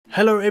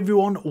Hello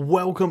everyone,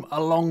 welcome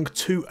along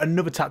to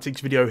another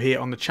tactics video here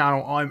on the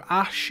channel. I'm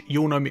Ash,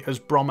 you'll know me as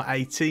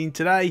Brommer18.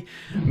 Today,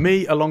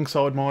 me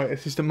alongside my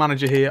assistant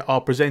manager here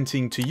are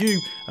presenting to you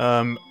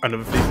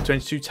another FIFA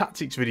 22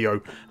 tactics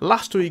video.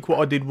 Last week what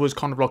I did was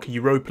kind of like a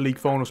Europa League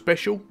final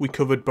special. We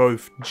covered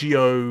both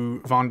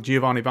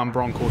Giovanni Van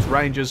Bronckhorst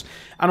Rangers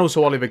and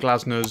also Oliver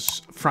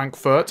Glasner's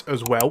Frankfurt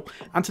as well.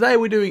 And today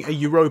we're doing a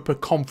Europa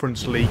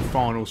Conference League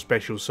final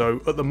special. So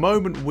at the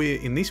moment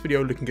we're in this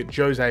video looking at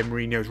Jose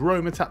Mourinho's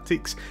Roma tactics,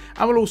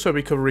 and we'll also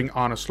be covering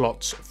Arne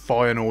Slot's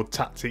Feyenoord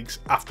tactics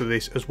after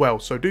this as well,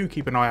 so do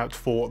keep an eye out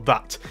for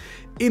that.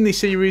 In this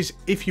series,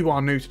 if you are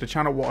new to the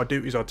channel, what I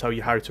do is I tell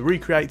you how to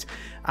recreate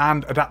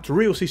and adapt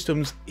real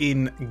systems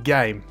in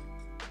game.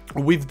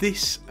 With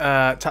this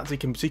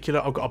tactic in particular,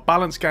 I've got a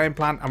balanced game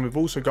plan, and we've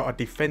also got a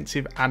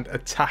defensive and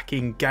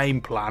attacking game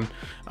plan,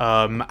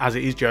 as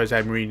it is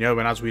Jose Mourinho,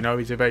 and as we know,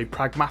 he's a very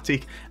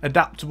pragmatic,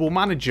 adaptable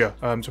manager.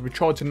 So we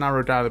tried to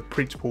narrow down the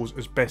principles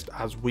as best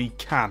as we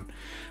can.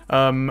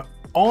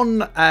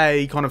 On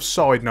a kind of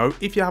side note,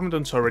 if you haven't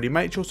done so already,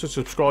 make sure to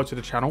subscribe to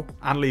the channel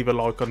and leave a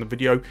like on the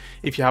video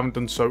if you haven't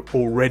done so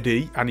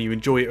already and you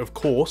enjoy it, of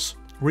course.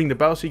 Ring the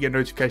bell so you get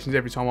notifications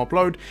every time I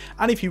upload.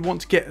 And if you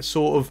want to get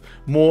sort of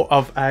more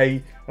of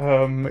a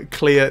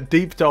clear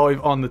deep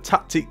dive on the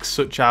tactics,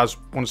 such as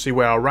want to see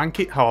where I rank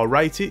it, how I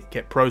rate it,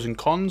 get pros and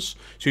cons,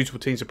 suitable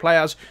teams to play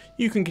as,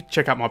 you can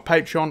check out my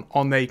Patreon.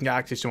 On there you can get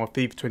access to my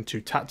FIFA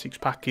 22 tactics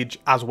package,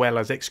 as well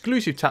as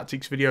exclusive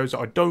tactics videos that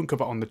I don't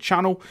cover on the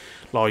channel,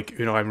 like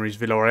Unai Emery's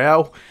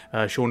Villarreal,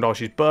 Sean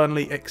Dyche's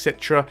Burnley,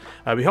 etc.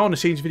 Behind the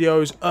scenes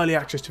videos, early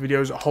access to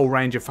videos, a whole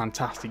range of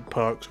fantastic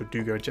perks, so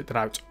do go and check that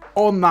out.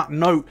 On that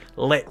note,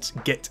 let's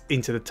get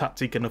into the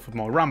tactic. Enough of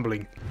my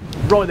rambling.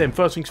 Right then,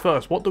 first things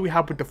first, what do we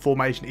have with the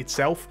formation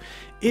itself?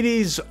 It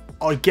is,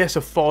 I guess,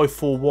 a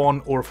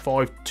 5-4-1 or a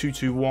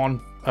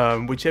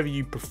 5-2-2-1, whichever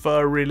you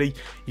prefer really.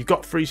 You've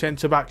got three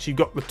centre backs, you've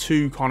got the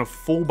two kind of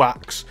full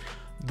backs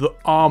that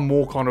are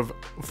more kind of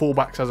full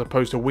backs as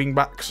opposed to wing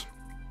backs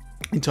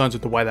in terms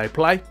of the way they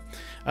play.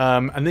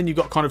 And then you've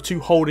got kind of two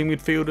holding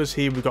midfielders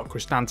here. We've got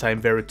Cristante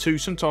and Vera 2.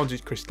 Sometimes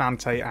it's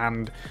Cristante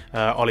and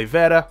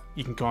Oliveira.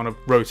 You can kind of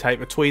rotate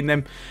between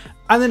them.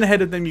 And then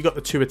ahead of them, you've got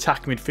the two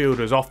attack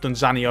midfielders, often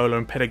Zaniolo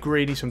and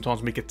Pellegrini.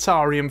 Sometimes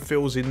Mkhitaryan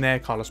fills in there.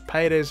 Carlos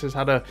Perez has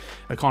had a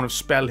kind of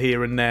spell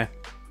here and there.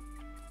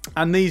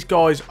 And these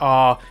guys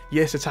are,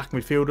 yes, attack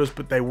midfielders,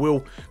 but they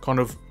will kind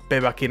of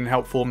bear back in and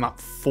help form that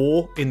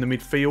four in the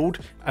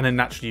midfield. And then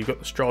naturally, you've got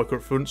the striker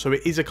up front. So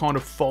it is a kind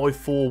of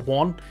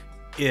 5-4-1.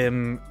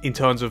 In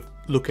terms of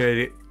looking at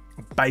it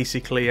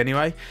basically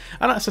anyway,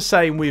 and that's the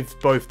same with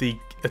both the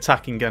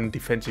attacking and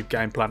defensive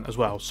game plan as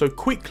well. So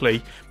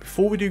quickly,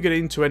 before we do get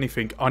into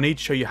anything, I need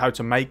to show you how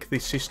to make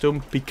this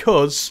system,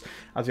 because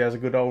as he has a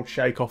good old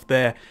shake off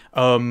there,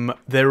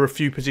 there are a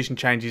few position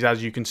changes,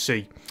 as you can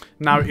see.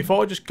 Now if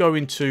I just go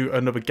into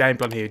another game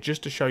plan here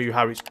just to show you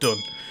how it's done,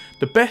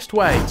 the best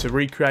way to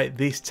recreate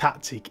this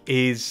tactic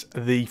is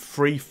the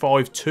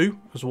 3-5-2,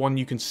 as one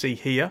you can see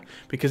here,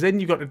 because then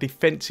you've got the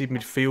defensive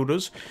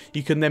midfielders.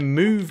 You can then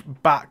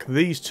move back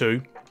these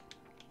two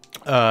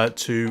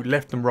to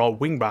left and right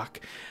wing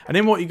back, and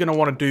then what you're going to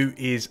want to do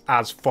is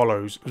as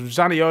follows.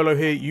 Zaniolo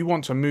here, you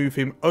want to move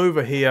him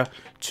over here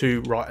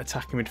to right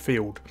attacking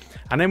midfield,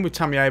 and then with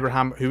Tammy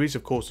Abraham, who is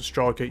of course the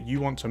striker,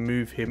 you want to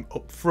move him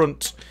up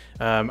front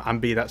and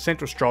be that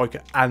central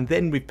striker, and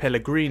then with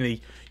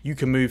Pellegrini you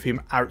can move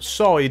him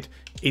outside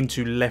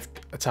into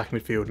left attacking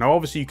midfield. Now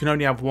obviously you can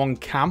only have one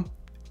cam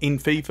in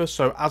FIFA,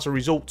 so as a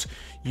result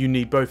you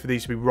need both of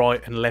these to be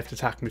right and left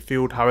attack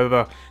midfield.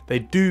 However, they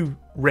do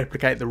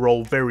replicate the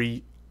role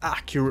very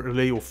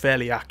accurately, or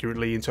fairly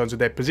accurately, in terms of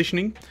their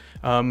positioning,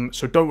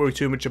 so don't worry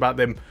too much about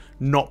them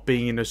not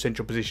being in those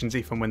central positions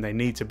if and when they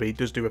need to be. It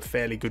does do a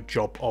fairly good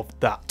job of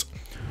that.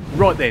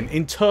 Right then,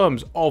 in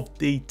terms of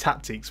the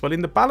tactics, well,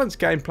 in the balanced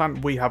game plan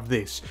we have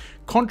this.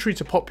 Contrary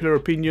to popular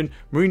opinion,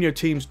 Mourinho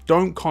teams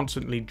don't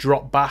constantly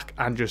drop back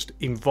and just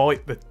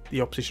invite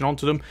the opposition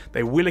onto them.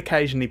 They will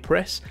occasionally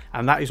press,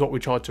 and that is what we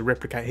tried to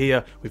replicate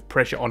here with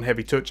pressure on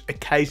heavy touch.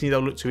 Occasionally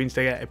they'll look to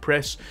instigate a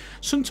press.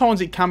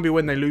 Sometimes it can be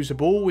when they lose the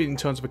ball in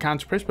terms of a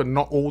counter press, but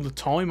not all the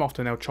time.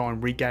 Often they'll try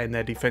and regain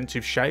their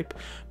defensive shape,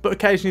 but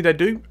occasionally they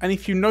do. And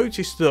if you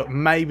notice that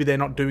maybe they're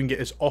not doing it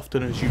as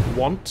often as you'd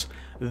want,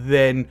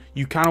 then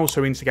you can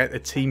also instigate the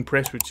team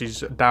press, which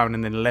is down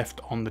and then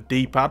left on the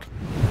D-pad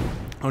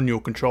on your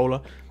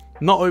controller.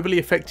 Not overly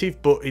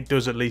effective, but it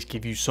does at least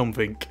give you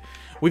something.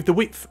 With the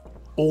width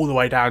all the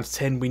way down to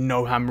 10, we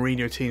know how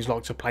Mourinho teams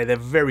like to play. They're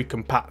very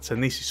compact,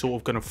 and this is sort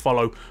of going to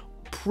follow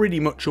pretty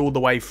much all the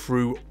way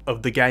through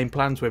of the game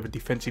plans, whether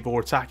defensive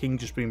or attacking,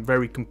 just being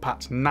very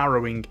compact,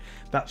 narrowing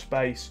that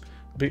space.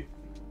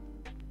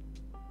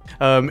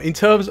 In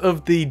terms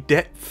of the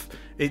depth,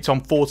 it's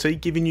on 40,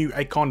 giving you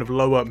a kind of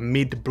lower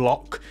mid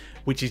block,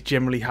 which is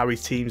generally how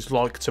his teams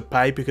like to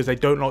play, because they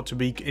don't like to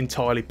be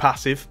entirely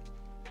passive.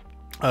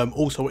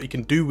 Also, what you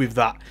can do with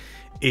that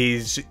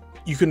is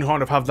you can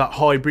kind of have that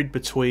hybrid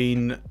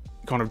between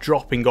kind of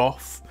dropping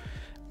off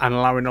and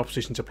allowing the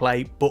opposition to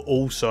play, but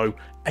also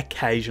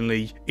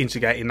occasionally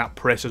instigating that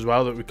press as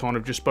well that we kind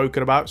of just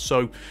spoken about.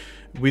 So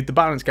with the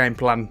balanced game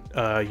plan,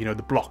 you know,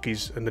 the block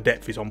is and the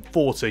depth is on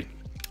 40.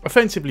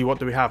 Offensively, what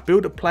do we have?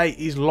 Build-up play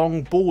is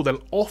long ball.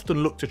 They'll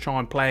often look to try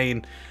and play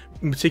in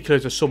particular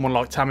to someone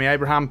like Tammy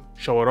Abraham.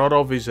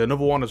 Showarodov is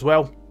another one as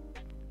well.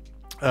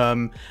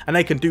 And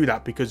they can do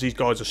that because these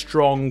guys are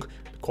strong,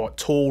 quite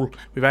tall.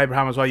 With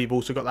Abraham as well, you've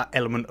also got that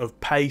element of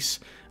pace.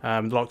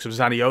 The likes of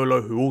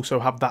Zaniolo, who also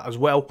have that as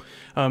well.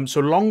 So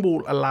long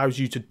ball allows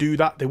you to do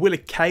that. They will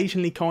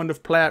occasionally kind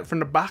of play out from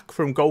the back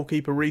from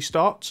goalkeeper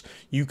restarts.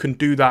 You can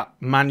do that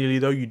manually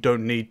though. You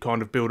don't need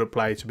kind of build-up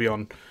play to be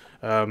on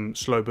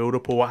slow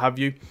build-up or what have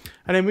you.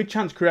 And then with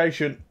chance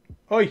creation,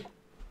 oi,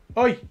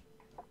 what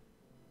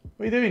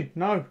are you doing?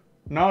 No.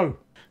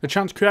 The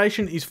chance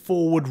creation is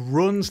forward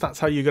runs. That's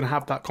how you're going to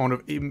have that kind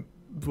of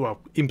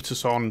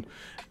impetus on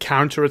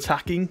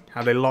counter-attacking,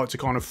 how they like to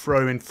kind of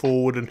throw in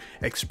forward and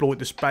exploit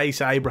the space.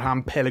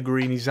 Abraham,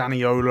 Pellegrini,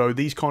 Zaniolo,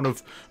 these kind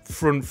of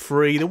front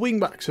three, the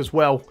wing-backs as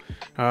well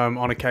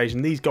on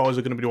occasion. These guys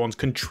are going to be the ones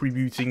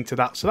contributing to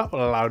that, so that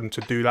will allow them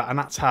to do that, and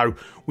that's how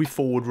with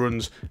forward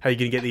runs, how you're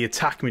going to get the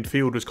attack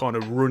midfielders kind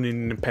of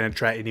running and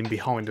penetrating in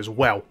behind as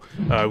well,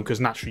 because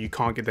naturally you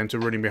can't get them to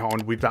run in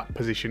behind with that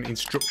position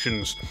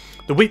instructions.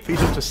 The width is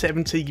up to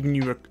 70, giving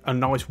you a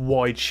nice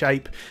wide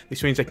shape.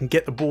 This means they can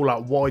get the ball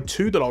out wide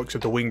to the likes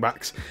of the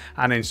wing-backs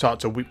and then start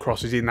to whip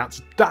crosses in.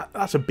 That's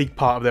a big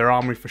part of their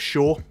armoury for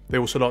sure. They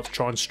also like to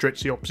try and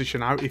stretch the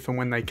opposition out if and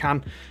when they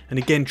can, and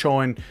again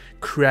try and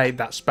create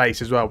that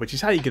space as well, which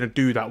is how you're going to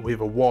do that with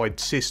a wide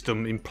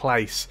system in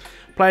place.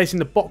 Players in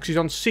the box is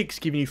on 6,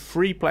 giving you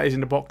 3 players in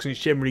the box, and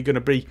it's generally going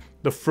to be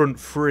the front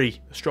 3,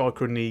 the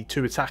striker and the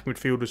 2 attack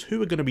midfielders,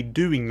 who are going to be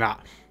doing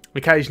that.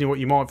 Occasionally what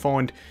you might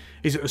find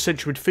is that the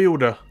central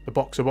midfielder, the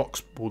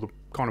box-to-box, or the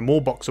kind of more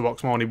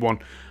box-to-box minded one,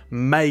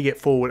 may get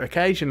forward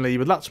occasionally,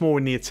 but that's more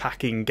in the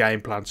attacking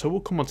game plan, so we'll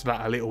come on to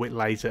that a little bit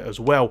later as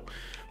well.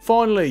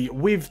 Finally,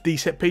 with the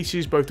set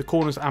pieces, both the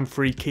corners and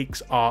free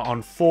kicks are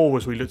on 4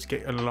 as we look to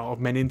get a lot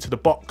of men into the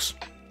box.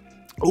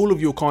 All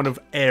of your kind of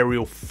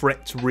aerial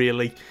threats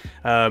really,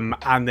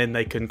 and then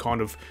they can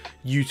kind of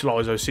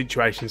utilise those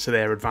situations to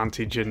their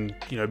advantage and,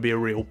 you know, be a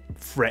real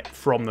threat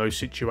from those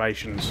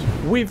situations.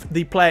 With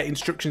the player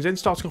instructions then,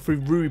 starting off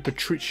with Rui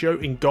Patricio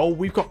in goal,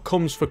 we've got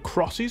comes for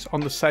crosses on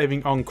the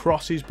saving on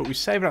crosses, but with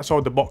saving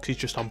outside the box he's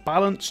just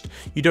unbalanced.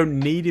 You don't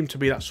need him to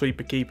be that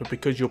sweeper keeper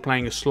because you're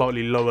playing a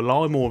slightly lower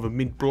line, more of a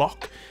mid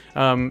block,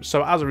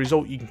 so as a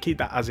result you can keep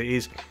that as it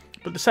is.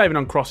 But the saving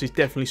on cross is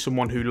definitely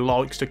someone who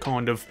likes to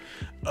kind of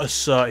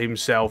assert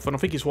himself, and I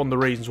think it's one of the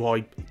reasons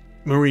why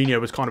Mourinho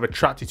was kind of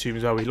attracted to him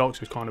as well. He likes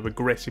those kind of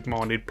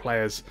aggressive-minded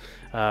players,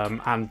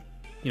 and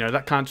you know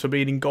that counts for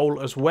being in goal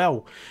as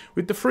well.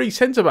 With the 3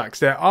 centre-backs,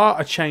 there are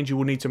a change you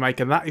will need to make,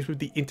 and that is with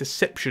the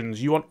interceptions.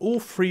 You want all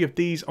 3 of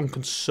these on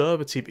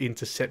conservative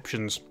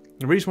interceptions.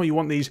 The reason why you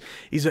want these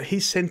is that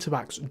his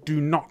centre-backs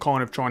do not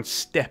kind of try and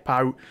step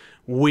out,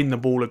 win the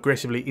ball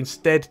aggressively.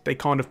 Instead, they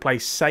kind of play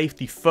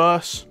safety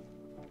first.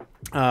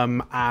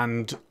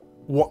 And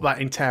what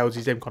that entails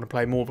is them kind of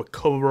play more of a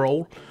cover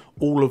role.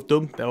 All of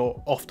them,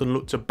 they'll often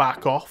look to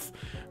back off,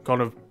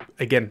 kind of,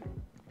 again,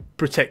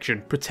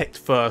 protect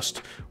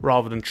first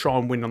rather than try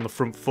and win on the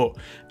front foot.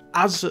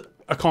 As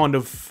a kind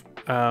of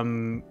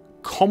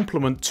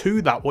complement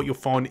to that, what you'll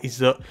find is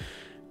that,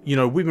 you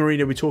know, with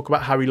Mourinho we talk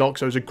about how he likes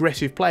those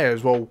aggressive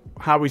players. Well,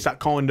 how is that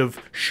kind of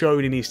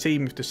shown in his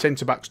team if the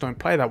centre-backs don't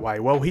play that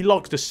way? Well, he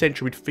likes the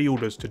central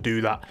midfielders to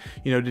do that.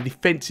 You know, the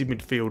defensive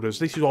midfielders.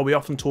 This is why we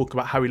often talk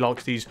about how he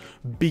likes these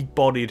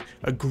big-bodied,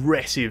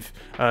 aggressive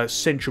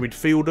central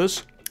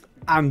midfielders.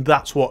 And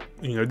that's what,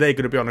 you know, they're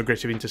going to be on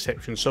aggressive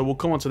interceptions. So we'll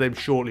come on to them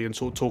shortly and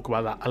sort of talk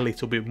about that a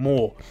little bit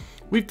more.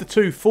 With the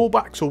 2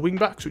 fullbacks or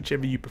wing-backs,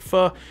 whichever you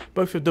prefer,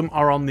 both of them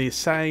are on the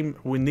same.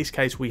 In this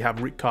case, we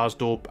have Rick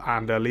Karsdorp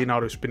and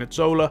Leonardo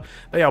Spinazzola.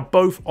 They are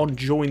both on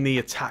join the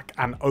attack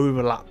and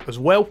overlap as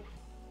well.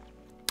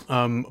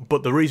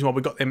 But the reason why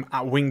we got them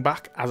at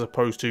wing-back as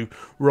opposed to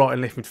right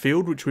and left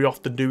midfield, which we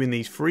often do in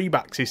these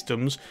 3-back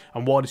systems,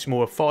 and why this is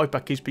more a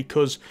 5-back, is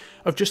because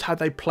of just how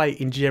they play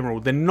in general.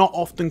 They're not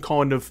often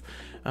kind of,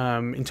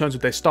 in terms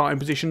of their starting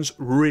positions,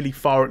 really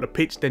far at the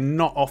pitch. They're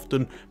not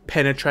often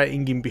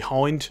penetrating in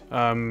behind,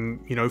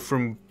 you know,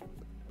 from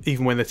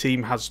even when the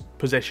team has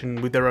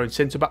possession with their own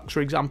centre-backs,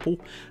 for example,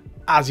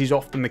 as is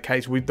often the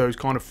case with those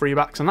kind of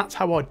 3-backs. And that's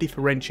how I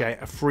differentiate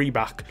a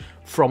 3-back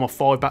from a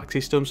 5-back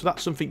system. So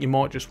that's something you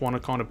might just want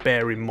to kind of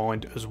bear in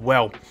mind as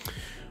well.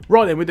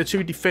 Right then, with the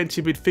 2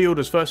 defensive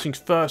midfielders, first things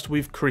first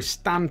with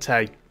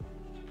Cristante.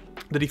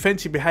 The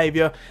defensive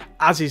behaviour,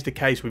 as is the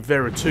case with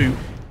Vera 2,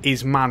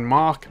 is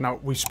man-mark. Now,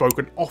 we've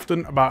spoken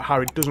often about how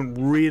it doesn't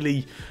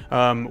really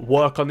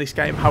work on this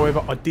game.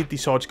 However, I did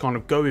decide to kind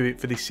of go with it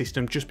for this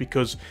system just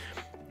because,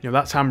 you know,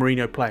 that's how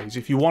Mourinho plays.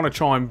 If you want to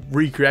try and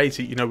recreate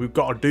it, you know, we've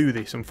got to do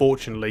this,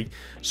 unfortunately.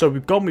 So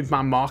we've gone with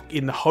man-mark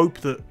in the hope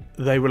that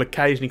they will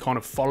occasionally kind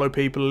of follow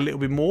people a little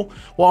bit more.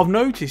 What I've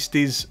noticed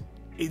is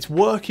it's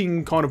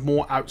working kind of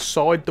more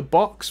outside the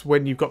box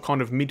when you've got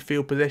kind of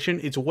midfield possession.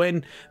 It's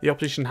when the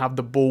opposition have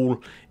the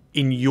ball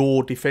in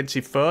your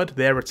defensive third,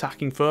 their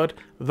attacking third,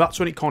 that's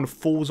when it kind of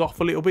falls off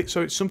a little bit.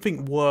 So it's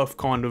something worth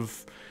kind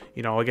of,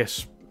 you know, I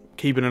guess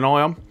keeping an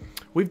eye on.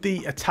 With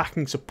the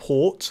attacking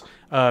support,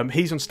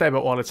 he's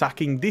unstable while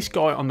attacking. This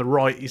guy on the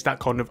right is that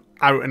kind of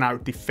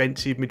out-and-out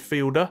defensive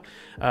midfielder,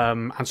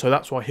 and so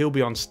that's why he'll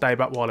be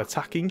unstable while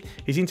attacking.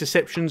 His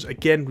interceptions,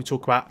 again, we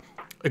talk about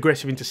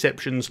aggressive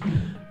interceptions.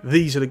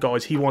 These are the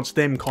guys he wants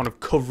them kind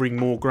of covering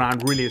more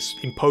ground, really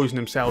imposing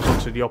themselves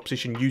onto the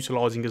opposition,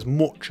 utilising as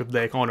much of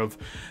their kind of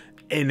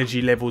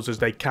energy levels as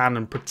they can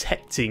and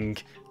protecting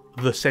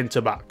the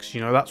centre-backs.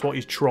 You know, that's what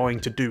he's trying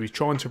to do. He's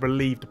trying to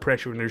relieve the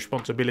pressure and the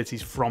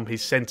responsibilities from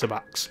his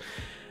centre-backs.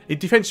 In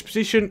defensive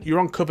position, you're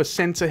on cover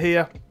centre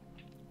here.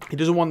 He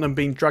doesn't want them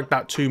being dragged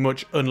out too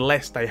much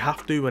unless they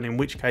have to, and in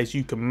which case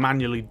you can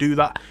manually do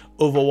that.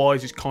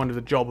 Otherwise, it's kind of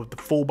the job of the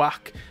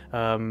fullback,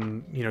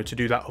 you know, to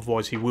do that.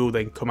 Otherwise, he will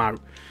then come out.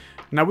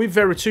 Now, with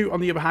Veretout, on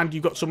the other hand,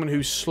 you've got someone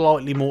who's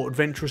slightly more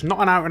adventurous. Not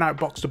an out-and-out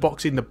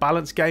box-to-box in the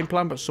balanced game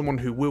plan, but someone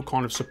who will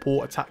kind of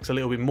support attacks a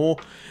little bit more.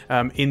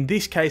 In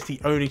this case, the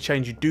only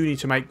change you do need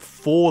to make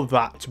for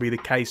that to be the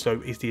case,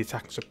 though, is the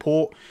attacking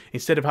support.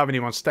 Instead of having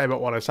him on stay back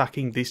while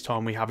attacking, this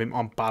time we have him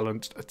on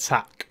balanced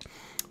attack.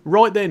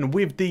 Right then,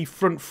 with the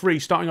front three,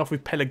 starting off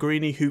with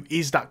Pellegrini, who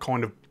is that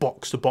kind of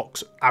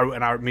box-to-box,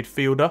 out-and-out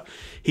midfielder.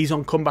 He's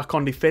on comeback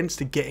on defence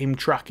to get him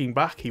tracking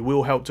back. He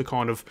will help to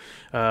kind of,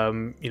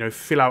 you know,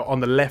 fill out on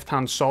the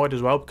left-hand side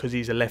as well, because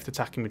he's a left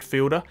attacking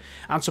midfielder.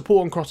 And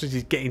support on crosses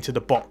is getting to the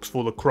box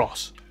for the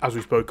cross, as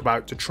we spoke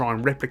about, to try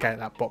and replicate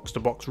that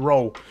box-to-box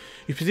role.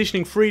 His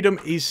positioning freedom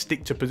is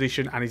stick to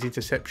position, and his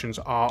interceptions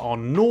are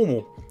on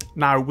normal.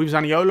 Now, with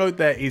Zaniolo,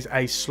 there is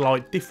a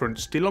slight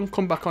difference. Still on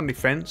comeback on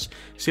defence,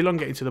 still on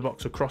getting to the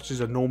box of crosses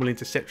and normal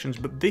interceptions,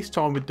 but this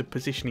time with the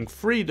positioning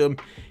freedom,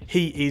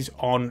 he is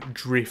on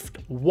drift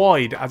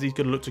wide, as he's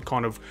going to look to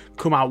kind of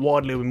come out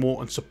wide a little bit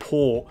more and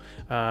support,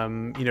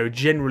 you know,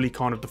 generally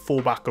kind of the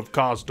fullback of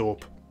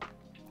Karsdorp.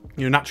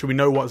 You know, naturally we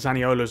know what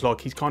Zaniolo's like.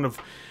 He's kind of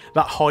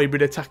that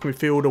hybrid attacking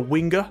midfielder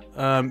winger.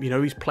 You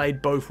know, he's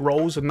played both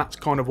roles, and that's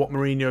kind of what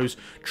Mourinho's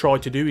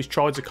tried to do. He's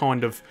tried to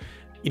kind of,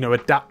 you know,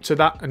 adapt to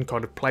that and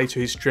kind of play to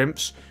his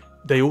strengths.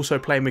 They also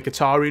play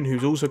Mkhitaryan,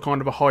 who's also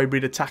kind of a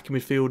hybrid attacking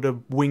midfielder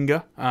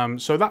winger.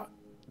 So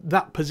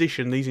that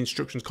position, these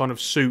instructions kind of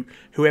suit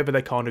whoever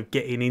they're kind of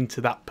getting into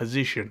that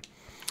position.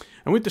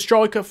 And with the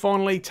striker,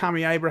 finally,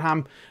 Tammy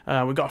Abraham,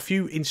 we've got a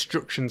few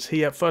instructions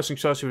here. First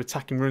things first, with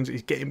attacking runs,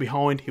 he's getting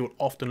behind. He will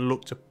often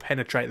look to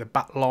penetrate the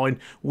back line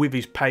with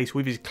his pace,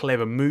 with his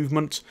clever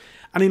movement.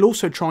 And he'll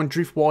also try and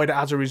drift wider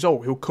as a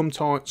result. He'll come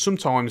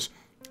sometimes,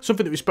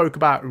 something that we spoke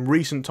about in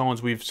recent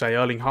times with, say,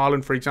 Erling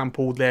Haaland, for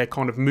example, their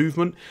kind of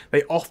movement.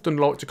 They often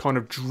like to kind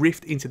of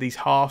drift into these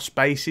half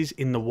spaces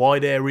in the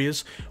wide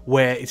areas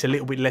where it's a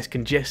little bit less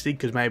congested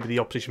because maybe the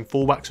opposition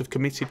fullbacks have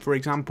committed, for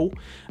example.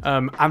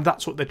 And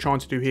that's what they're trying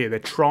to do here. They're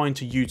trying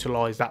to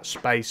utilise that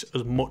space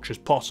as much as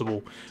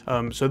possible.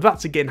 So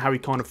that's, again, how he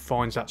kind of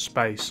finds that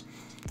space.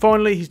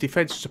 Finally, his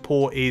defensive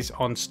support is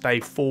on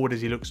stay forward,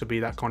 as he looks to be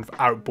that kind of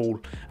out ball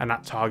and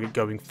that target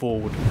going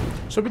forward.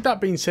 So with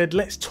that being said,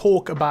 let's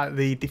talk about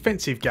the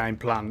defensive game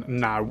plan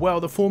now.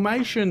 Well, the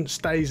formation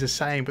stays the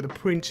same, but the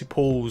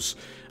principles,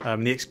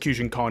 the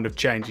execution kind of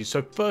changes.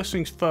 So first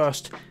things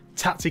first,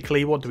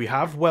 tactically, what do we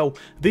have? Well,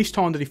 this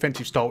time the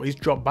defensive style is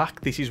drop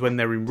back. This is when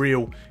they're in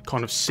real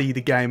kind of see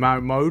the game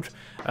out mode.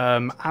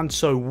 And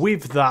so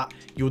with that,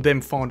 you'll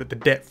then find that the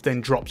depth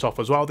then drops off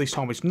as well. This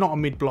time it's not a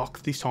mid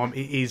block. This time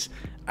it is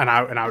an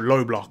out and out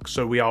low block.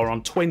 So we are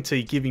on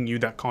 20, giving you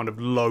that kind of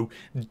low,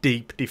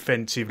 deep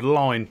defensive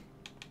line.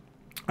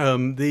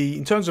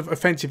 In terms of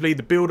offensively,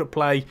 the build-up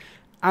play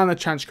and the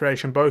chance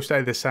creation both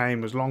stay the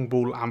same as long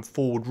ball and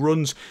forward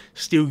runs,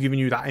 still giving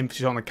you that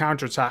emphasis on the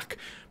counter-attack,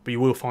 but you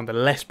will find that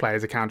less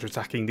players are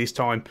counter-attacking this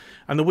time.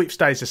 And the whip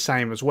stays the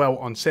same as well.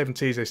 On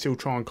 70s, they still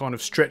try and kind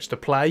of stretch the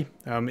play,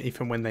 if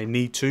and when they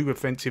need to,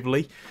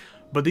 offensively.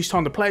 But this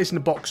time, the players in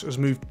the box has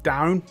moved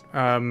down.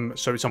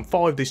 So it's on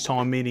 5 this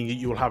time, meaning that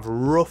you'll have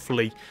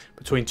roughly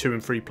between 2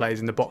 and 3 players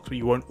in the box, but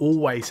you won't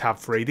always have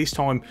 3. This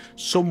time,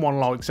 someone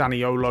like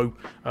Zaniolo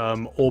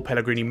or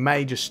Pellegrini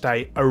may just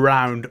stay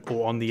around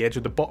or on the edge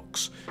of the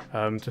box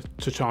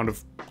to kind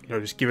of, you know,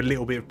 just give a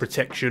little bit of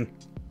protection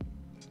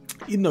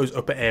in those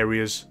upper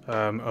areas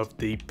of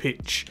the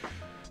pitch.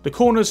 The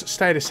corners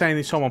stay the same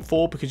this time on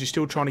 4 because you're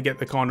still trying to get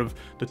the kind of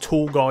the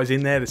tall guys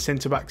in there, the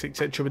centre backs,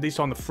 etc. But this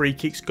time the free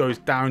kicks goes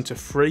down to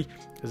 3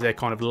 because they're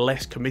kind of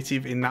less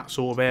committive in that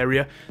sort of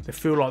area. They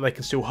feel like they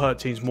can still hurt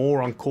teams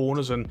more on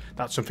corners, and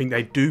that's something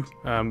they do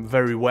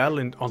very well.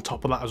 And on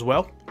top of that as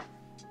well.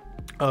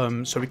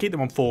 So we keep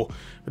them on 4,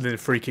 but then the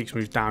free kicks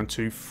moves down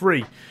to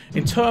 3.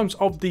 In terms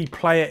of the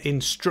player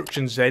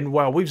instructions then,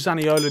 well, with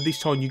Zaniolo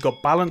this time you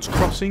got balance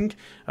crossing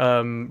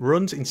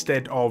runs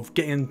instead of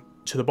getting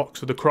to the box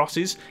for the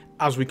crosses,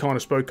 as we kind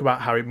of spoke about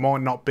how it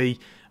might not be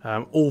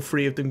all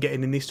three of them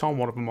getting in this time.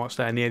 One of them might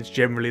stay on the edge.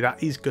 Generally,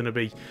 that is going to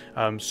be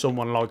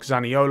someone like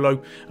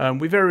Zaniolo.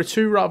 With Era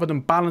 2, rather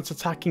than balance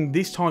attacking,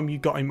 this time you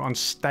got him on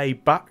stay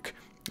back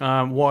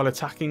while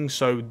attacking.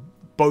 So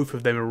both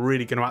of them are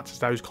really going to act as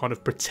those kind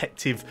of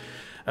protective,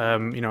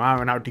 you know,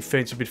 out-and-out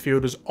defensive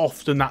midfielders.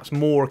 Often that's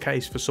more a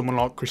case for someone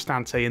like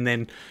Cristante and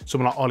then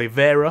someone like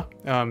Oliveira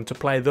to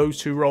play those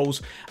two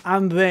roles.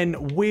 And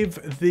then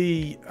with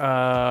the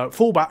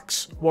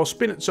fullbacks, while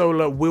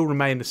Spinazzola will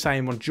remain the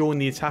same on joining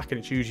the attack, and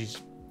it's usually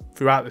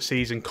throughout the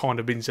season kind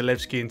of been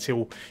Zalewski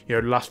until, you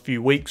know, the last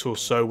few weeks or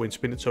so when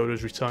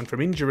Spinazzola's returned from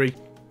injury.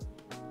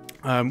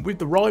 With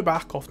the right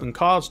back, often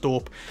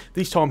Karsdorp,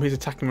 this time his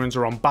attacking runs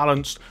are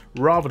unbalanced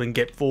rather than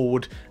get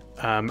forward,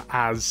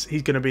 as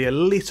he's going to be a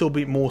little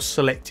bit more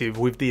selective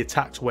with the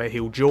attacks where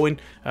he'll join,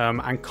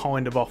 and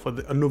kind of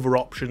offer another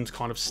option to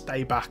kind of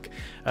stay back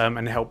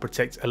and help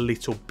protect a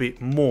little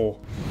bit more.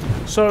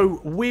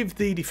 So with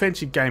the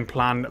defensive game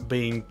plan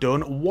being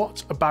done,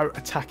 what about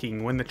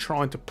attacking when they're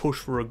trying to push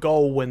for a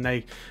goal, when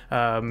they,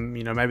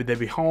 you know, maybe they're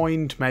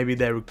behind, maybe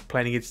they're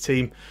playing against a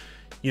team,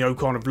 you know,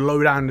 kind of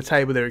low down the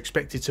table they're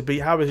expected to be?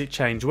 How has it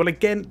changed? Well,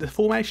 again, the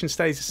formation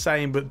stays the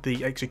same, but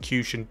the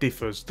execution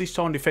differs. This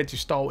time, defensive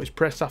style is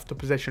press after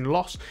possession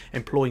loss,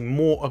 employing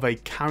more of a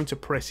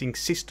counter-pressing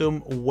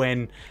system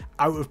when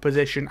out of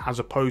possession, as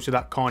opposed to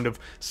that kind of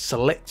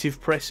selective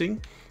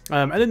pressing.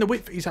 And then the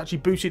width is actually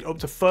boosted up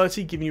to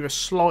 30, giving you a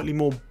slightly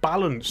more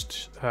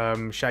balanced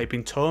shape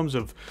in terms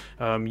of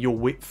your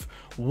width.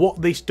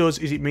 What this does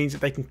is it means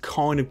that they can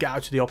kind of get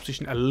out to the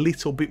opposition a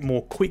little bit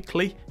more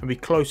quickly and be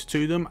closer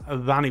to them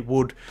than it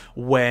would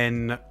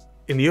when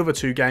in the other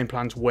two game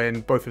plans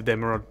when both of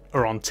them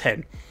are on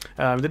 10.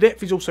 The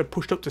depth is also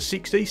pushed up to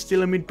 60,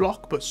 still a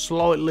mid-block, but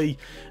slightly,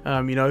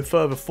 you know,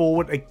 further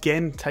forward,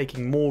 again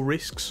taking more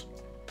risks.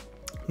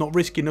 Not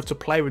risky enough to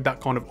play with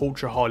that kind of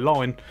ultra high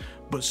line,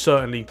 but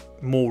certainly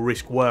more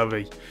risk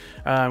worthy.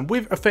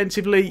 With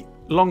offensively,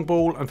 long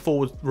ball and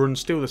forward run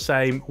still the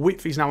same.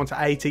 Width is now onto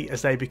 80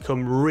 as they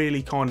become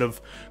really kind of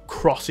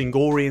crossing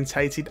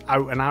orientated,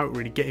 out and out,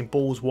 really getting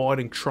balls wide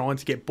and trying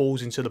to get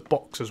balls into the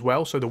box as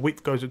well. So the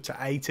width goes up to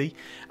 80,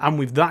 and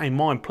with that in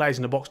mind, players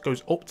in the box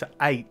goes up to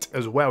 8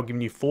 as well,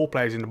 giving you 4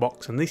 players in the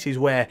box. And this is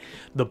where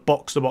the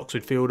box-to-box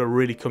midfielder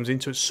really comes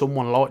into it.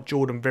 Someone like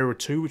Jordan Vera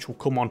 2, which will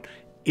come on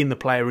in the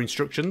player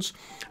instructions.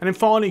 And then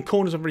finally,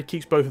 corners and free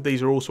kicks, both of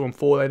these are also on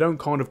 4. They don't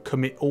kind of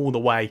commit all the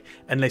way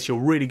unless you're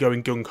really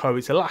going gung-ho.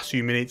 It's the last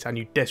few minutes and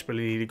you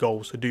desperately need a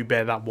goal, so do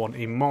bear that one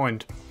in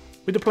mind.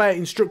 With the player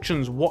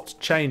instructions, what's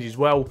changed?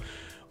 Well,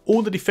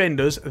 all the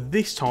defenders,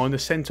 this time the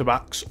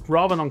centre-backs,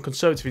 rather than on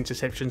conservative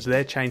interceptions,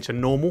 they're changed to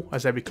normal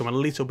as they become a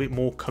little bit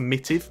more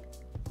committive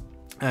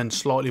and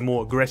slightly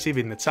more aggressive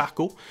in the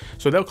tackle.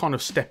 So they'll kind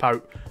of step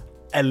out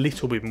a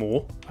little bit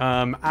more,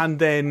 and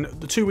then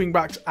the two wing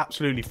backs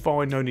absolutely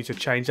fine, no need to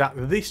change that.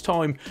 This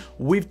time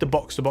with the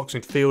box-to-box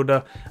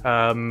midfielder,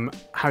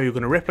 how you're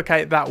going to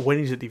replicate that when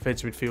he's at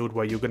defensive midfield,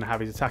 where you're going to have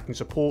his attacking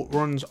support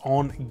runs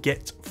on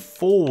get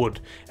forward.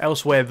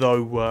 Elsewhere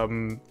though,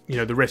 you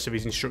know, the rest of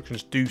his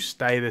instructions do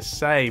stay the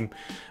same.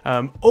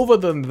 Other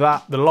than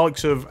that, the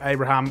likes of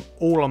Abraham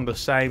all on the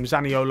same,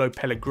 Zaniolo,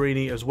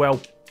 Pellegrini as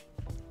well,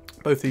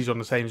 both these on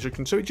the same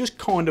instructions. So it just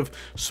kind of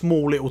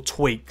small little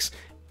tweaks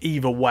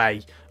either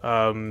way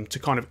to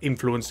kind of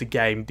influence the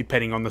game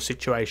depending on the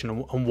situation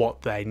and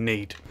what they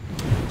need.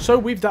 So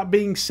with that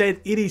being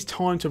said, it is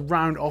time to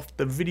round off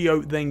the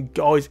video then,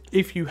 guys.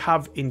 If you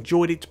have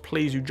enjoyed it,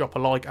 please do drop a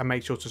like and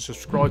make sure to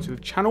subscribe to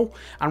the channel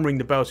and ring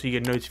the bell so you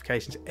get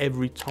notifications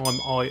every time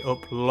I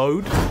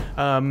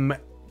upload.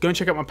 Go and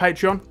check out my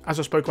Patreon, as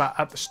I spoke about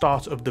at the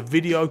start of the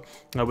video.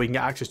 We can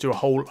get access to a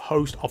whole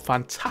host of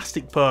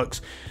fantastic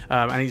perks,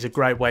 and it's a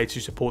great way to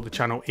support the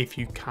channel if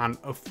you can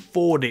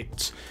afford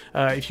it.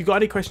 If you've got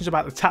any questions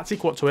about the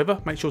tactic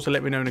whatsoever, make sure to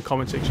let me know in the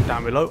comment section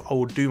down below. I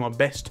will do my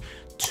best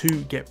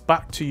to get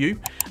back to you.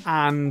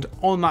 And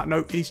on that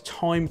note, it's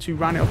time to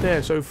round it up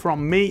there. So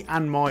from me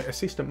and my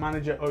assistant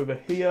manager over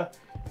here,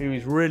 who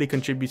is really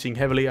contributing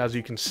heavily, as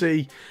you can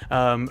see.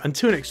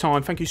 Until next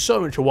time, thank you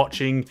so much for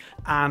watching,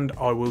 and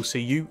I will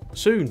see you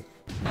soon.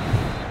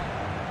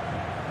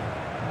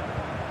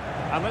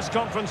 And this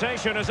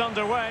confrontation is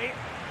underway.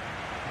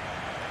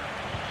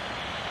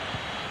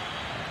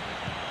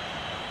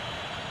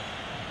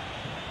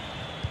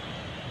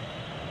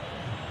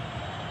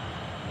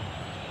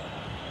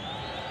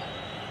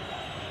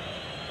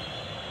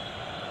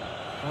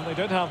 Well, they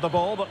did have the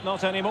ball, but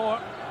not anymore.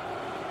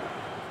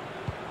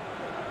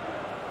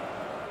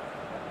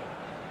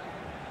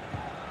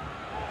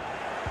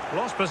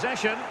 Lost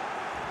possession.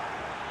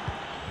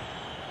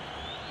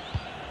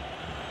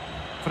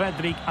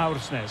 Fredrik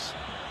Aursnes.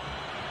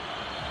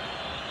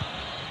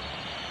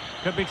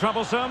 Could be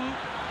troublesome.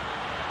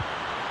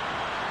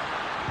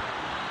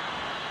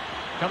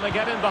 Can they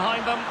get in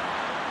behind them?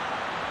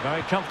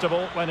 Very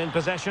comfortable when in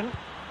possession.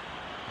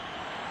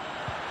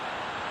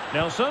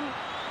 Nelson.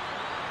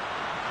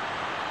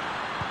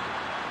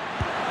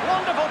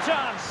 Wonderful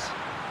chance.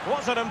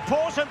 What an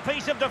important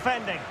piece of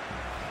defending.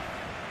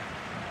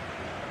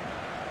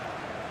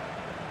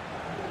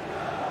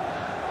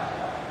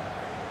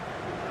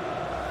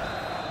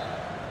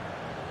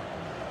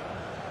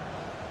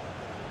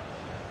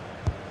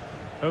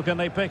 Who can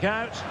they pick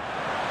out?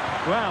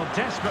 Well,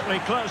 desperately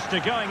close to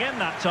going in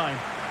that time.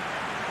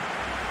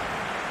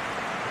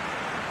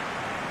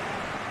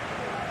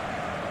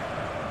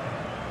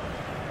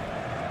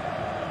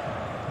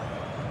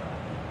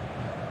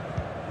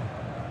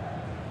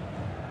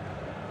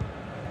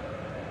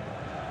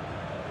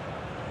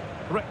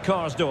 Rick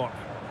Karsdorp.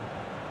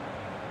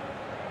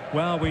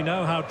 Well, we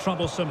know how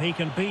troublesome he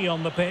can be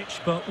on the pitch,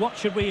 but what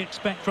should we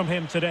expect from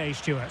him today,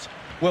 Stuart?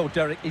 Well,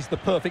 Derek, he's the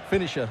perfect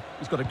finisher.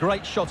 He's got a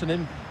great shot in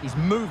him, his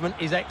movement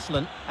is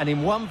excellent, and in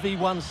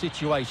 1v1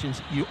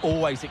 situations, you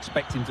always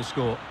expect him to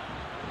score.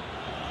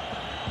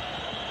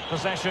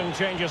 Possession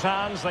changes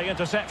hands, the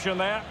interception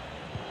there.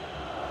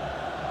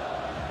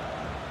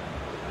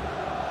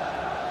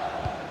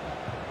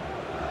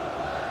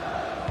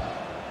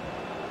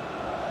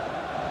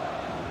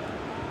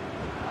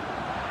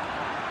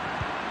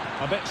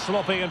 A bit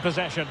sloppy in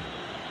possession.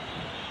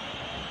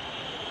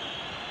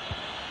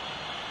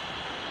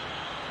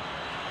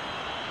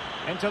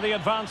 Into the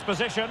advanced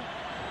position.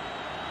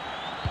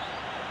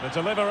 The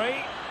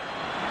delivery.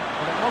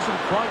 But it wasn't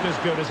quite as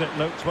good as it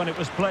looked when it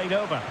was played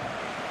over.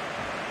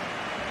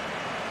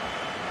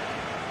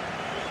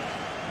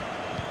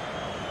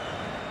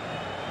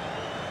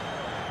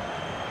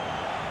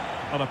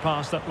 On a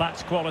pass that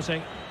lacks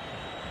quality.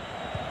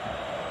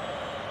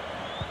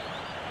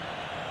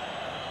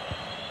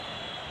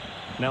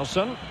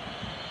 Nelson.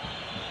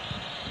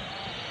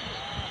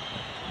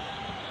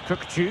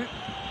 Kukcu.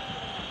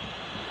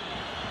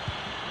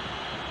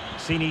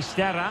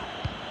 Sinisterra.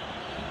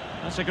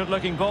 That's a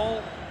good-looking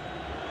ball.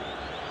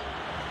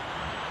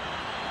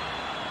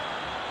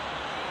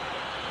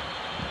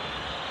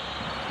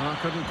 Well,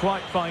 couldn't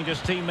quite find his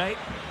teammate.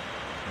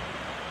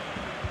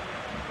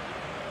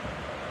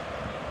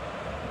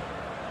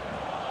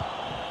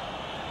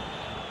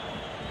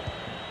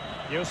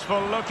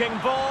 Useful-looking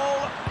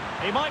ball.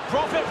 He might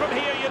profit from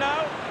here, you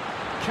know.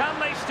 Can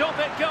they stop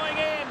it going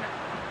in?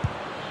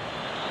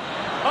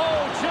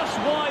 Oh, just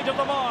wide of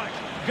the mark.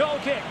 Goal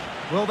kick.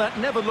 Well, that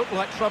never looked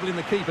like troubling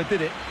the keeper,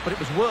 did it? But it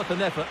was worth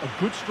an effort, a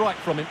good strike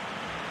from him.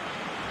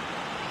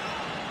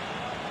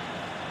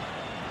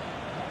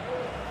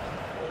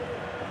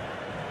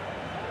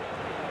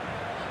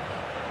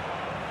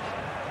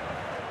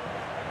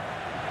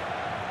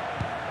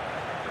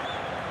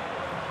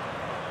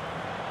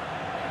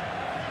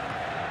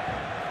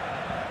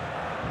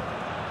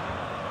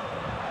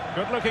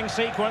 Good-looking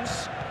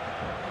sequence.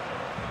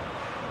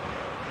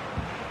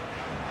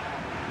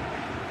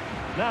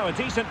 Now a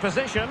decent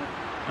position,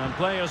 and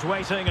players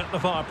waiting at the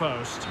far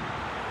post.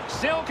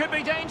 Still could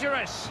be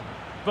dangerous,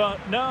 but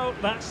no,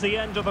 that's the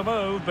end of the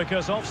move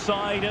because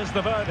offside is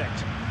the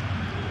verdict.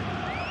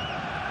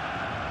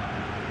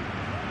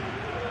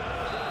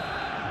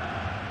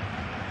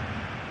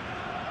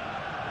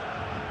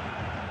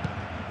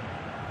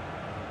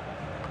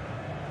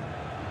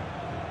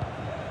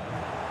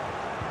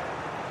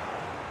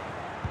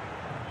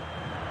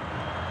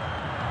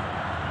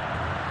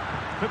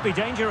 Could be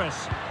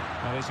dangerous.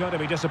 Well, he's going to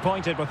be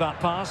disappointed with that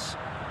pass.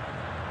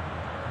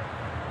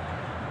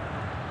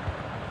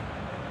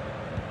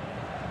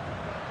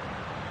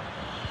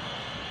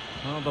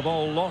 Well, the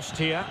ball lost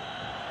here.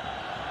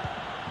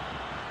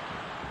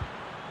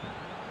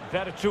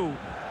 Vertu.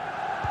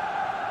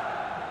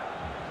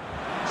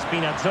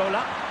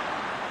 Spinazzola.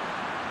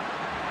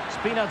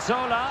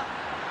 Spinazzola.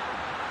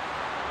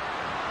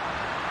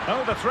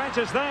 Oh, the threat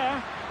is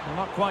there. Well,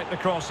 not quite the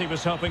cross he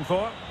was hoping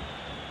for.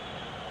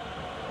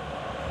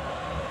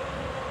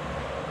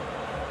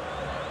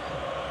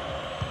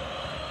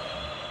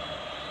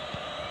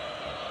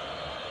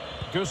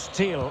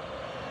 Gustil.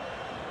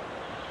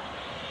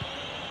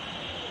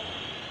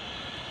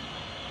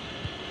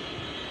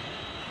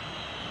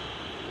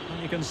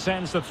 You can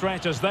sense the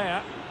threat is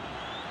there.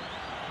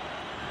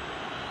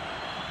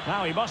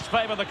 Now he must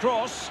favour the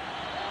cross.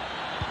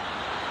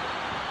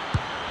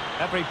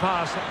 Every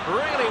pass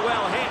really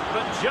well hit,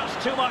 but just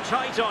too much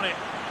height on it.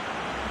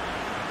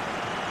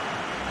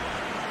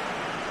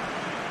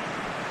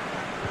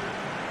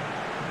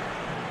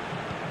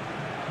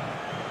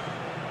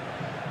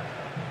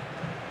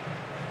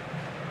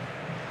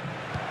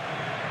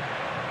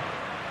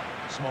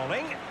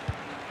 Smalling.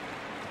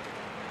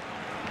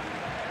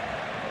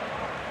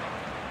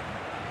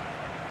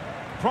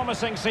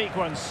 Promising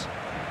sequence.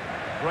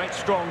 Great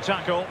strong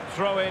tackle.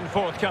 Throw in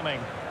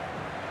forthcoming.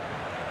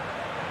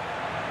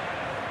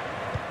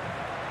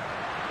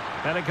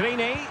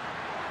 Pellegrini.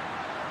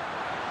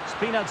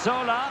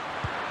 Spinazzola.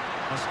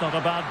 That's not a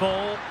bad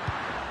ball.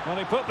 Well,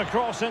 he put the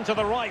cross into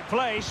the right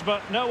place,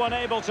 but no one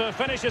able to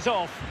finish it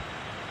off.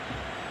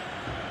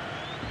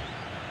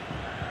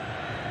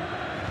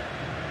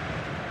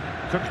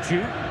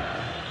 Kukcu.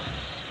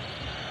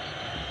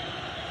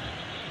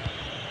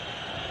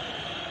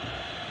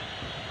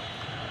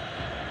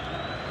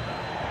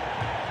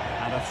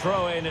 And a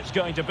throw-in it's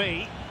going to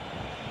be.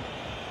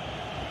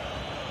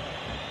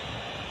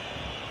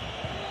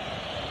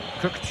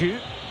 Kukcu.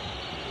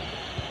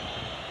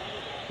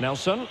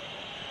 Nelson.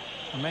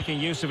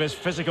 Making use of his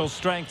physical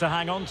strength to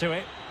hang on to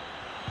it.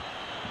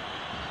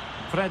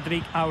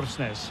 Fredrik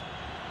Aursnes.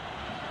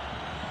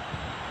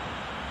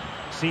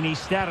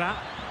 Sinisterra.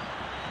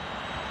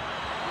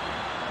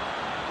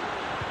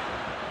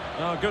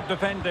 Oh, good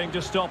defending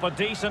to stop a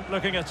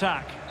decent-looking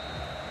attack.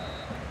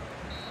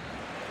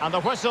 And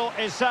the whistle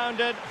is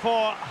sounded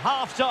for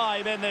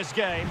half-time in this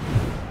game.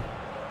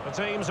 The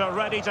teams are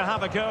ready to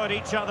have a go at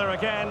each other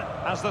again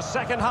as the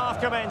second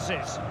half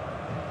commences.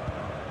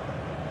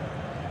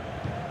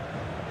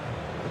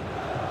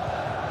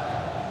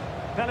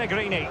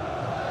 Pellegrini.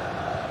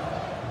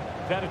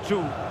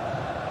 Vertu.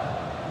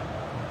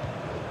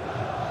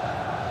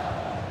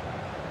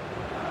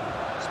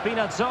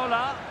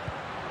 Spinazzola.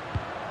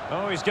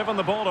 Oh, he's given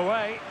the ball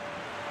away.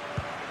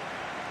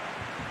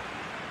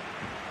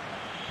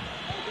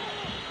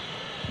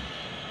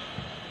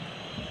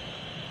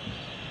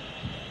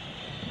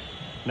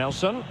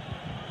 Nelson.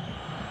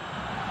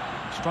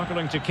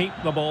 Struggling to keep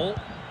the ball.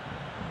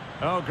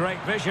 Oh,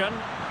 great vision.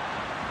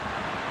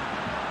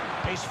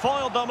 He's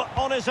foiled them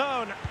on his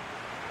own.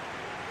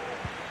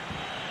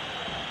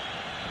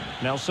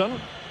 Nelson.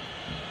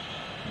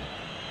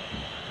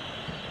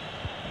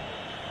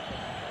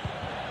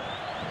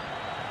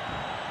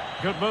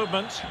 Good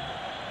movement.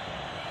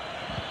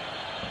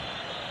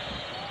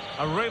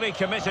 A really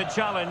committed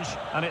challenge,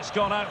 and it's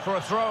gone out for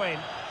a throw-in.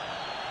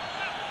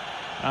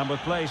 And with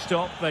play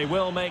stopped, they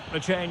will make the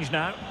change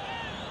now.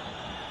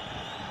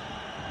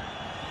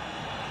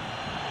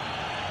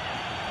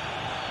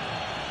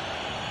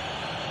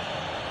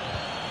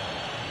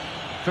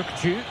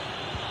 Kukcu.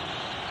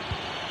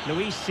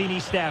 Luis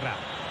Sinisterra.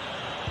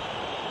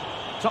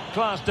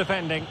 Top-class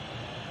defending.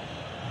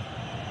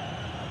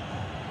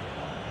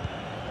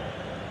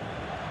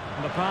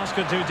 And the pass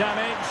could do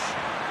damage.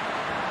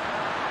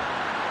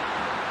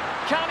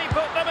 Can he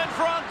put them in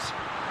front?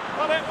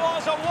 Well, it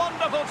was a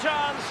wonderful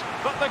chance,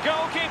 but the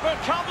goalkeeper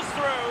comes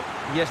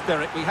through. Yes,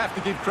 Derek, we have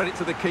to give credit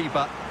to the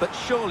keeper, but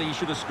surely he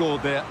should have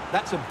scored there.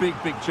 That's a big,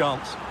 big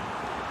chance.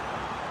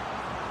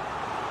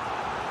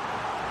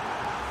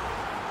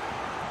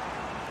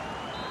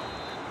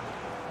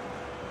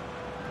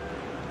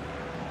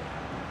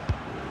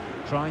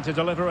 Trying to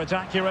deliver it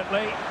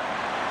accurately.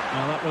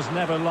 Well, that was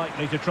never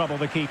likely to trouble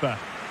the keeper.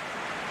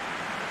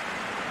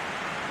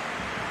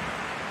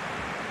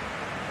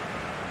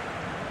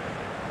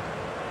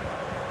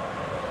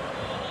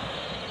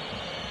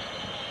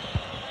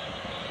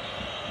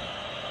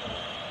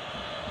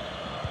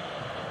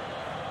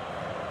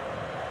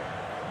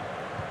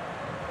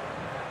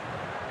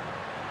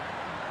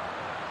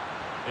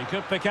 He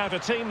could pick out a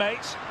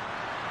teammate.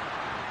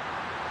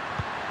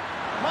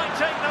 Might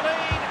take the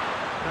lead.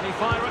 Can he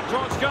fire it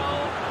towards goal?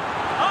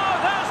 Oh,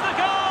 there's the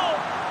goal!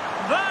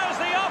 There's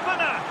the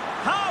opener!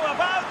 How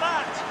about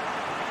that?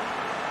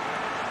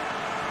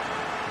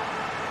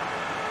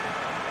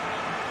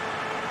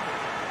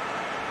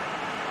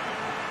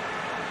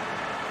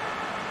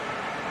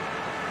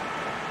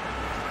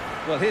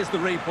 Well, here's the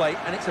replay,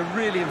 and it's a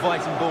really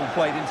inviting ball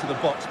played into the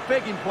box,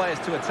 begging players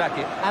to attack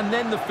it, and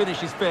then the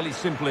finish is fairly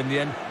simple in the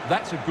end.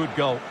 That's a good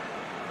goal.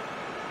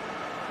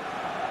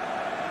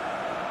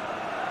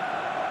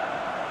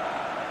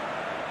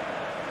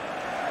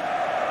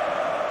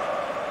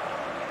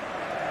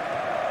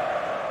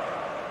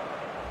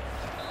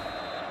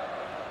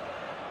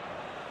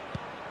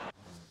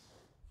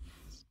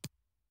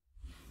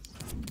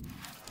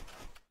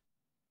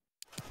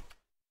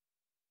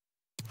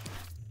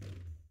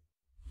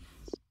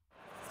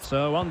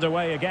 So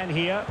underway again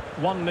here,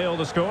 1-0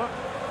 the score.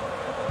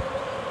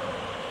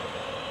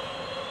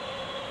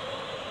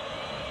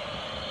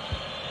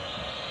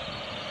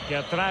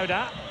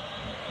 Gertruida.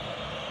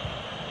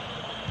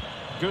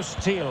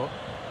 Gustil.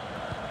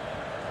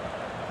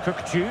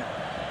 Kukcu.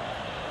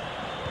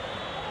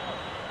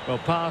 Well,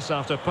 pass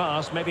after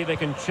pass, maybe they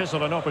can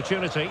chisel an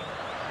opportunity.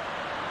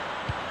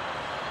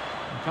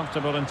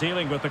 Comfortable in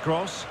dealing with the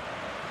cross.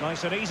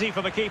 Nice and easy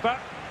for the keeper.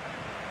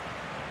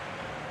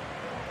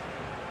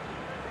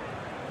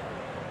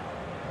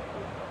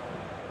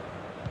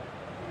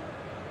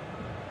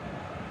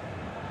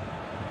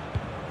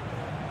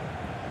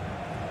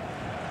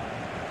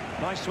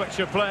 Nice switch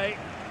of play.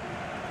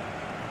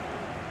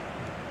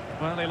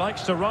 Well, he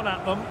likes to run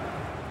at them.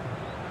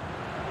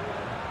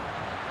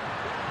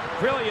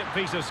 Brilliant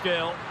piece of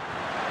skill.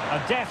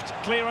 A deft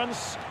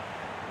clearance.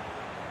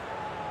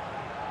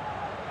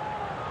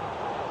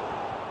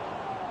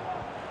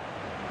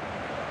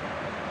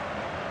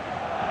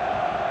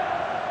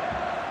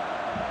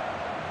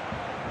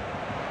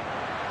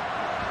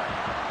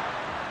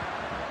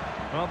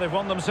 Well, they've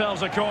won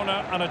themselves a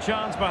corner and a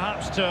chance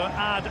perhaps to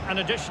add an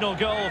additional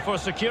goal for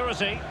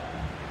security.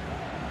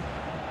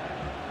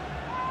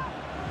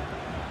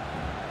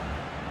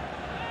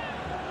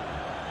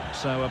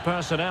 So a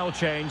personnel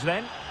change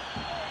then.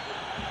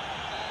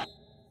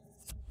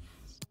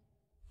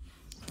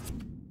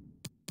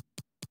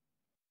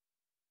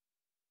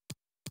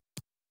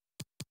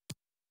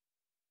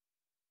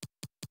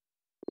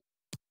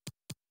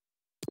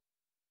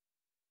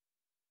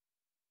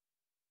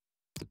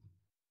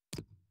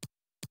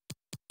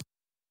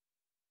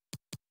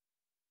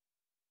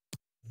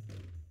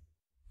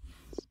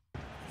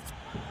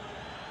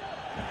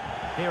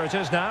 Here it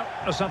is now,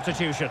 a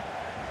substitution.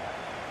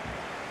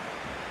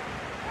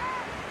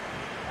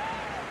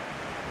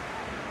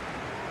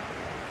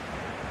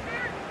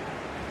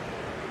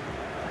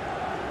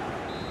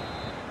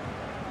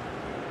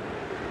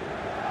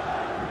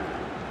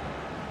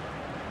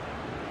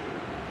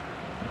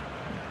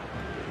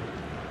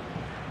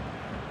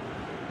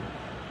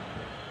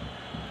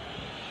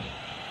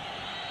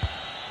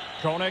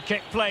 Corner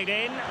kick played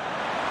in.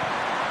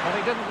 But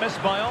he didn't miss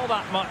by all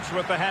that much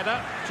with the header.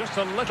 Just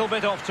a little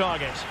bit off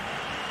target.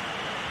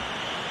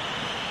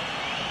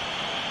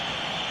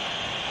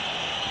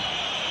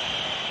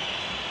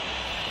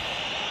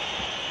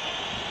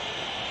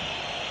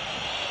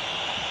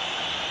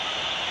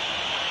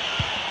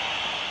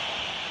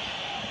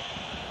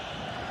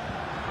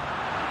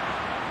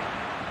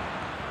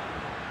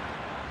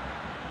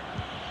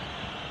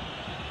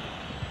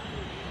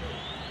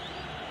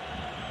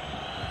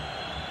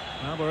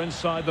 Now we're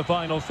inside the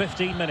final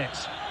 15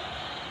 minutes.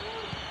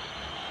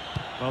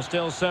 Well,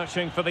 still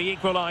searching for the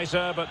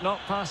equaliser, but not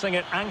passing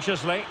it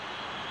anxiously.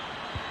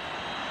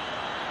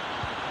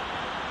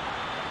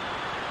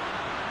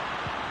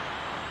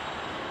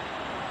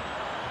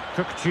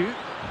 Kukçu.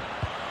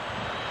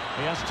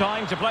 He has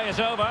time to play it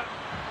over.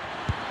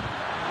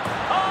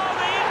 Oh,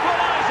 the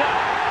equaliser!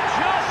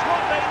 Just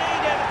what they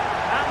needed,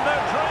 and the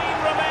dream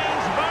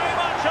remains very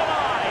much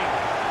alive.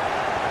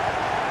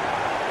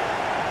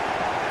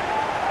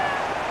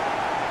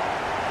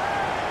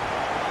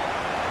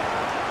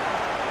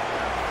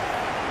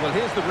 Well,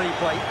 here's the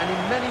replay, and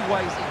in many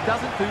ways it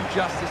doesn't do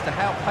justice to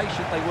how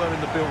patient they were in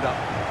the build-up.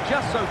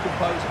 Just so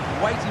composed,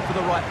 waiting for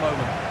the right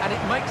moment. And it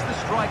makes the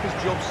striker's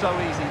job so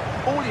easy.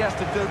 All he has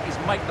to do is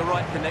make the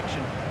right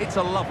connection. It's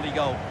a lovely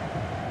goal.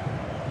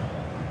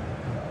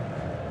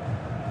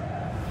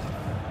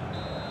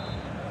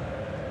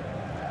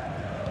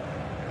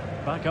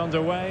 Back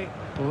underway,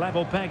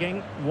 level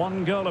pegging,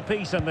 1 goal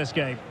apiece in this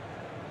game.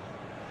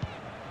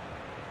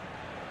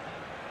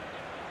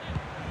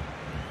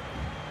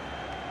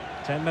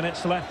 Ten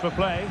minutes left for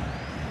play.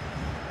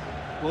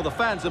 Well, the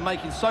fans are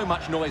making so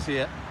much noise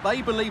here.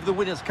 They believe the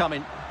winner's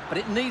coming, but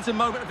it needs a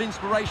moment of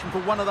inspiration for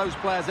one of those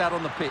players out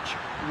on the pitch.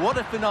 What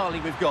a finale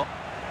we've got.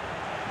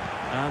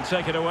 And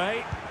take it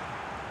away.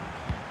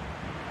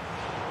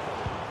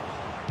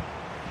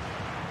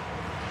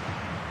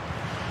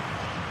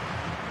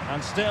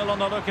 And still on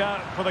the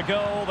lookout for the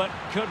goal that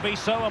could be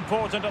so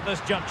important at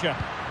this juncture.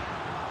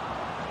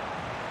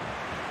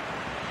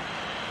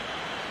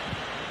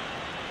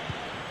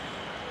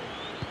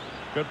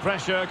 Good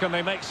pressure. Can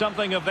they make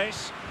something of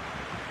this?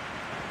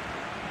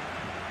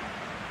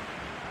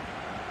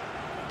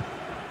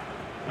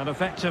 An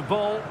effective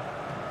ball.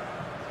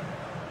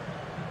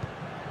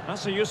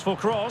 That's a useful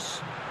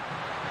cross.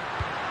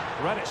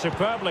 Read it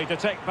superbly to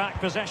take back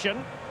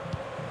possession.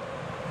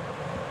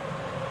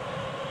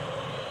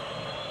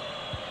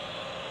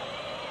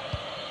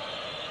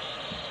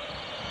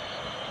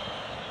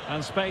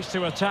 And space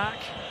to attack.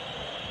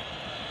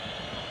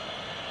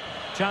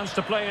 Chance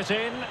to play it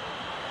in.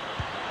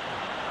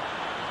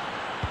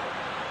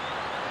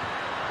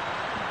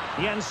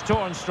 Jens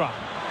Toornstra.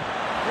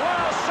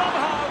 Well,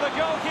 somehow the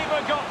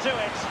goalkeeper got to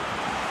it.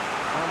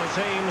 And the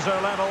teams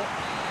are level,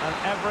 and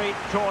every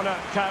corner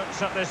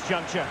counts at this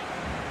juncture.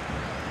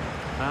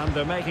 And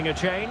they're making a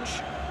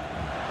change.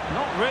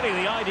 Not really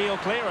the ideal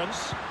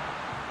clearance.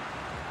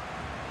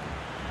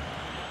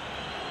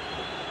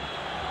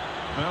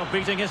 Well,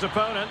 beating his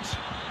opponent.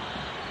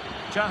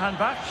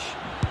 Jahanbach.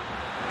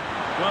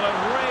 Well, a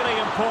really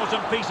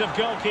important piece of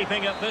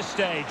goalkeeping at this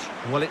stage.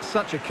 Well, it's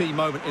such a key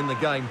moment in the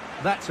game.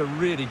 That's a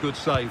really good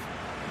save.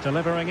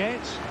 Delivering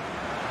it.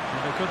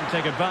 And they couldn't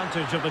take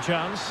advantage of the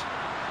chance.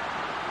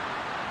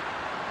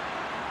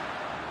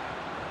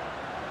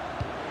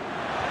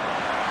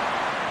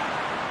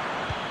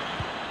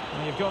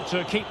 And you've got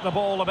to keep the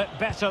ball a bit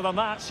better than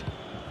that.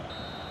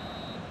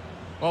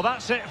 Well,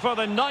 that's it for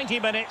the 90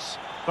 minutes.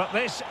 But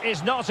this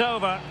is not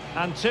over.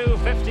 And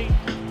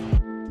 2:50.